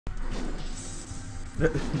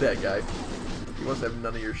That guy. He wants to have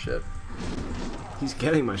none of your shit. He's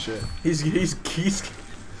getting my shit. He's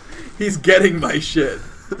getting my shit.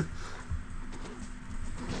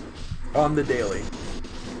 On the daily.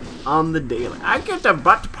 On the daily. I get the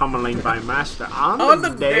butt pummeling by Master on the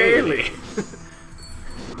daily.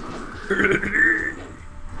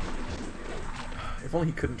 If only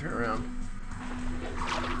he couldn't turn around.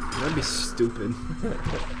 That'd be stupid.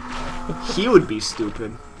 He would be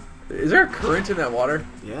stupid. Is there a current in that water?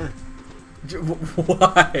 Yeah.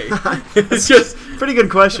 Why? It's just pretty good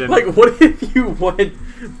question. Like, what if you went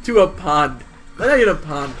to a pond? Not even a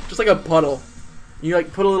pond, just like a puddle. You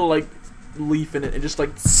like put a little like leaf in it and just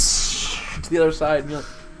like to the other side, and you're like,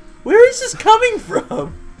 where is this coming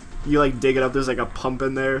from? You like dig it up. There's like a pump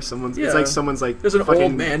in there. Someone's. Yeah. It's like someone's like. There's an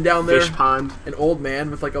old man down there. Fish pond. An old man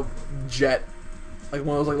with like a jet, like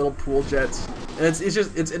one of those like little pool jets, and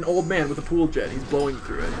it's an old man with a pool jet. He's blowing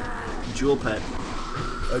through it. Jewel pet.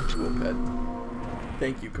 A jewel pet.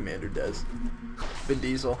 Thank you, Commander Des. Vin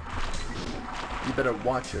Diesel. You better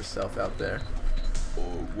watch yourself out there. Or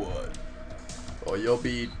what? Or you'll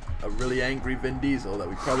be a really angry Vin Diesel that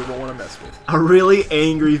we probably don't want to mess with. A really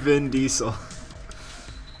angry Vin Diesel.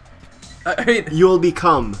 I mean, you'll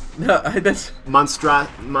become. No, that's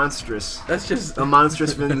monstrous. That's just a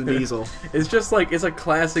monstrous Vin Diesel. It's just like it's a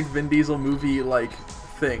classic Vin Diesel movie like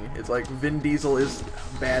thing. It's like Vin Diesel is a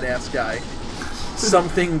badass guy.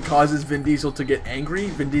 Something causes Vin Diesel to get angry.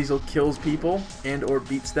 Vin Diesel kills people and or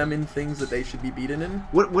beats them in things that they should be beaten in.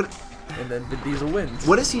 What? And then Vin Diesel wins.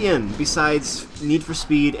 What is he in besides Need for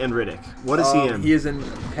Speed and Riddick? What is he in? He is in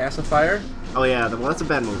Pacifier. Oh yeah, well that's a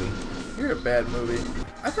bad movie. You're a bad movie.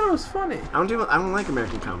 I thought it was funny. I don't like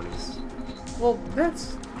American comedies. Well,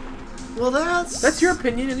 that's your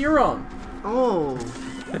opinion and you're wrong. Oh.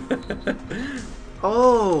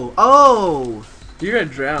 Oh. You're gonna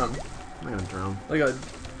drown. I'm gonna drown.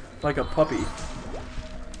 Like a puppy.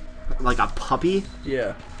 Like a puppy?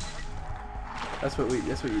 Yeah. That's what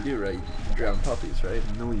you do, right? You drown puppies, right?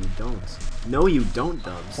 No, you don't. No, you don't,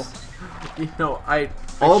 Dubs. You know,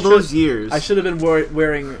 those years. I should have been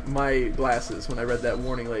wearing my glasses when I read that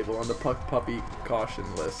warning label on the puppy caution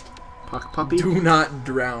list. Puck puppy? Do not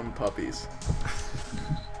drown puppies.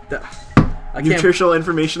 Nutritional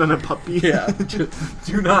information on a puppy? Yeah.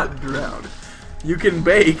 Do not drown. You can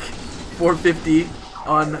bake 450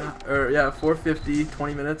 450,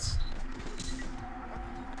 20 minutes.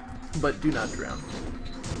 But do not drown.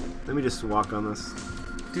 Let me just walk on this.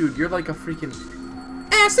 Dude, you're like a freaking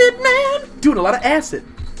acid man! Doing a lot of acid.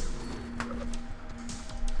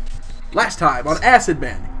 Last time on Acid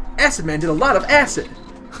Man. Acid Man did a lot of acid.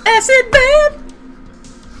 Acid Man!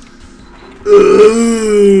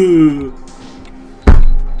 Ooh.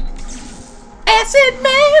 Acid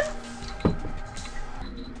Man!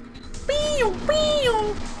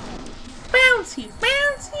 Bouncy,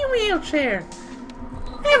 bouncy wheelchair.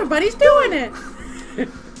 Everybody's doing it.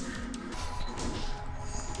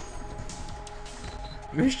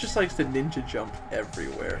 Mysh just likes to ninja jump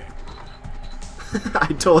everywhere. I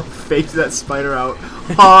totally faked that spider out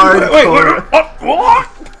hardcore.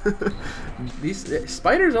 Wait. These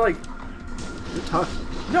spiders are like... They're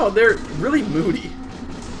tough. No, they're really moody.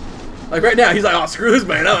 Like right now, he's like, oh, screw this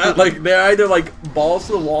man. Like, they're either like balls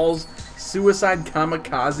to the walls, suicide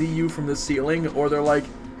kamikaze you from the ceiling, or they're like,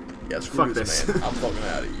 yeah, screw this man. I'm fucking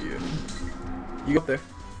out of you. You go up there.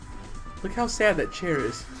 Look how sad that chair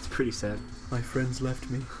is. It's pretty sad. My friends left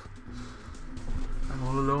me. I'm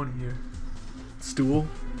all alone here. Stool.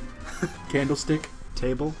 Candlestick.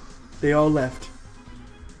 Table. They all left.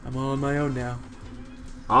 I'm all on my own now.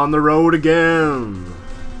 On the road again.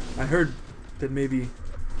 I heard that maybe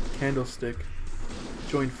Candlestick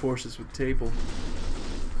joined forces with Table.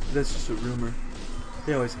 But that's just a rumor.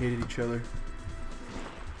 They always hated each other.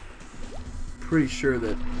 Pretty sure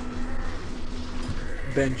that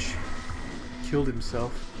Bench killed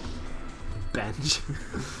himself. Bench.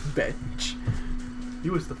 Bench. He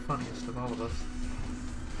was the funniest of all of us.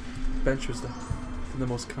 Bench was the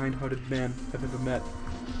most kind-hearted man I've ever met.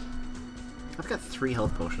 I've got 3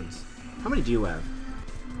 health potions. How many do you have?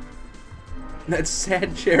 That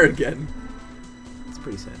sad chair again. It's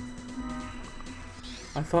pretty sad.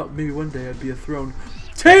 I thought maybe one day I'd be a throne.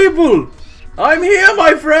 Table! I'm here,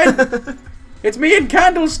 my friend! It's me and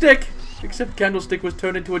Candlestick! Except Candlestick was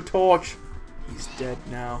turned into a torch. He's dead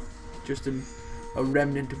now. Just a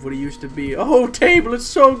remnant of what he used to be. Oh, Table, it's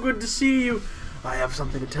so good to see you. I have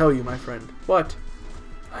something to tell you, my friend. What?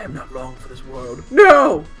 I am not long for this world.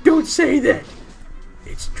 No! Don't say that!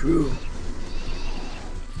 It's true.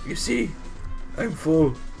 You see, I'm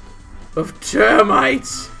full of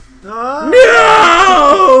termites. Ah.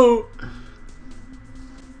 No!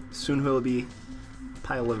 Soon he'll be a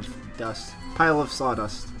pile of dust. Pile of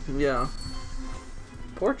sawdust. Yeah.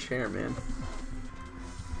 Poor Chair, man.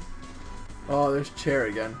 Oh, there's Chair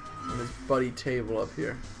again. And his buddy Table up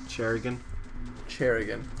here. Cherrigan?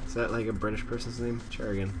 Cherrigan. Is that like a British person's name?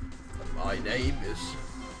 Cherrigan. My name is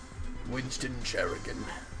Winston Cherrigan.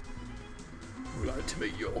 Glad to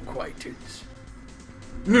make your acquaintance.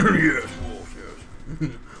 Yes, boss,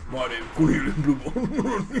 yes. My name's Cornelius Bluebone.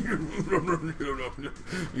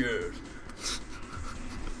 Yes.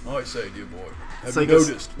 I say, dear boy, have you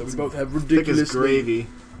noticed that we both have ridiculously... Thick as gravy.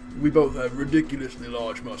 We both have ridiculously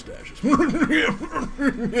large mustaches.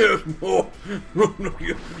 Yes, boss.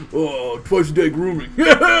 Oh, twice a day grooming.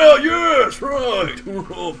 Yeah, yes, right.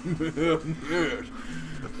 Yes.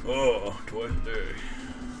 Oh, twice a day.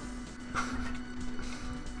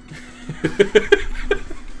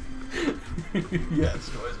 Yes,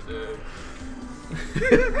 twice a day.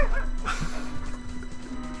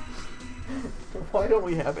 Why don't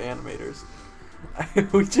we have animators?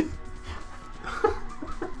 We just...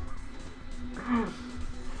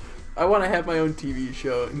 I want to have my own TV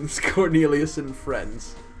show, and it's Cornelius and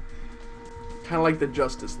Friends. Kind of like the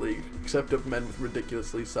Justice League, except of men with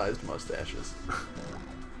ridiculously sized mustaches.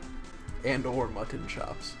 And or mutton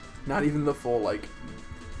chops. Not even the full, like,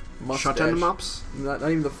 mustache. Shut mops? Not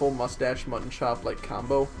even the full mustache mutton chop, like,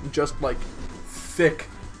 combo. Just, like, thick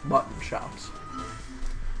mutton chops.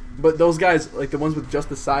 But those guys, like the ones with just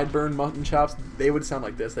the sideburn mutton chops, they would sound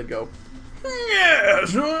like this. They'd go,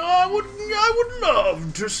 "Yes, I would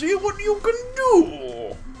love to see what you can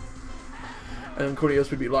do." And then Cornelius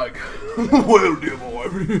would be like, "Well, dear boy,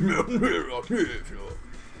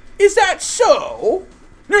 is that so?"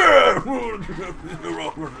 I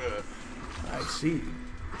see.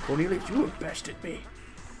 Cornelius, you have bested me.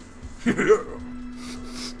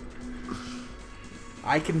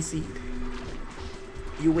 I concede.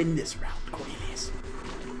 You win this round, Cornelius.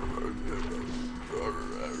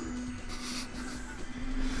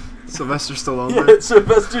 Sylvester Stallone. Yeah,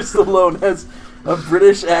 Sylvester Stallone has a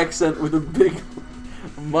British accent with a big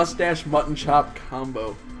mustache mutton chop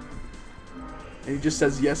combo. And he just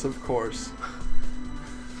says, "Yes, of course."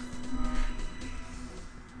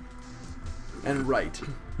 And right.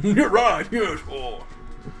 You're right, yes, oh.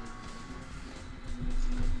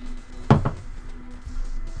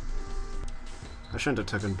 I shouldn't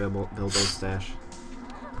have taken Bilbo's stash.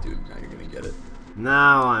 Dude, now you're gonna get it.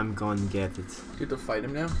 Now I'm going to get it. You have to fight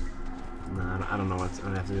him now? No, I don't know what I'm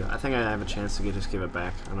gonna have to do. I think I have a chance to just give it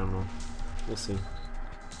back. I don't know. We'll see.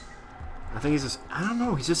 I think he's just... I don't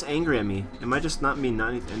know. He's just angry at me. It might just not mean not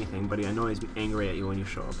anything, but I know he's angry at you when you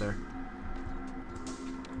show up there.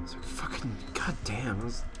 It's like, fucking... God damn. It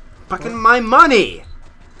was fucking my money!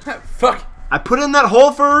 Fuck! I put in that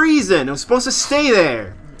hole for a reason. It was supposed to stay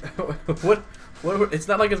there. What? It's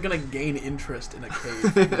not like it's gonna gain interest in a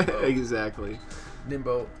cave. Nimbo. Exactly.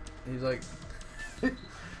 Nimbo, he's like...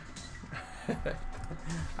 I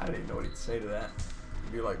don't even know what he'd say to that.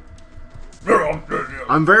 He'd be like...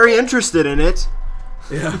 I'm very interested in it.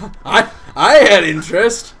 Yeah, I had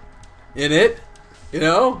interest in it, you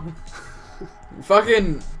know?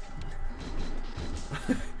 Fucking...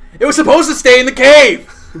 It was supposed to stay in the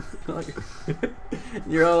cave!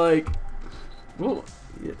 You're all like... Well,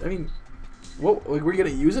 I mean... What, like, were you gonna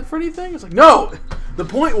use it for anything? It's like, no! The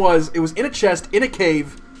point was, it was in a chest, in a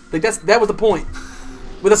cave. Like, that was the point.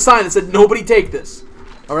 With a sign that said, "Nobody take this."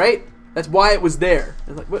 Alright? That's why it was there.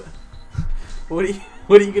 It's like, what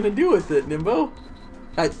are you gonna do with it, Nimbo?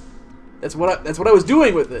 That's what I was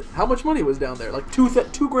doing with it. How much money was down there? Like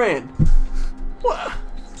 $2 grand. What?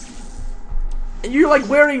 And you're like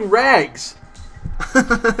wearing rags.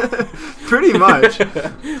 Pretty much.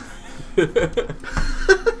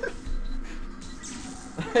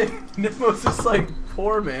 Nimbo's just like,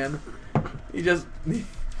 poor man. He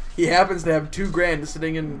happens to have $2 grand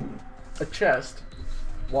sitting in a chest.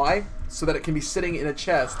 Why? So that it can be sitting in a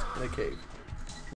chest in a cave.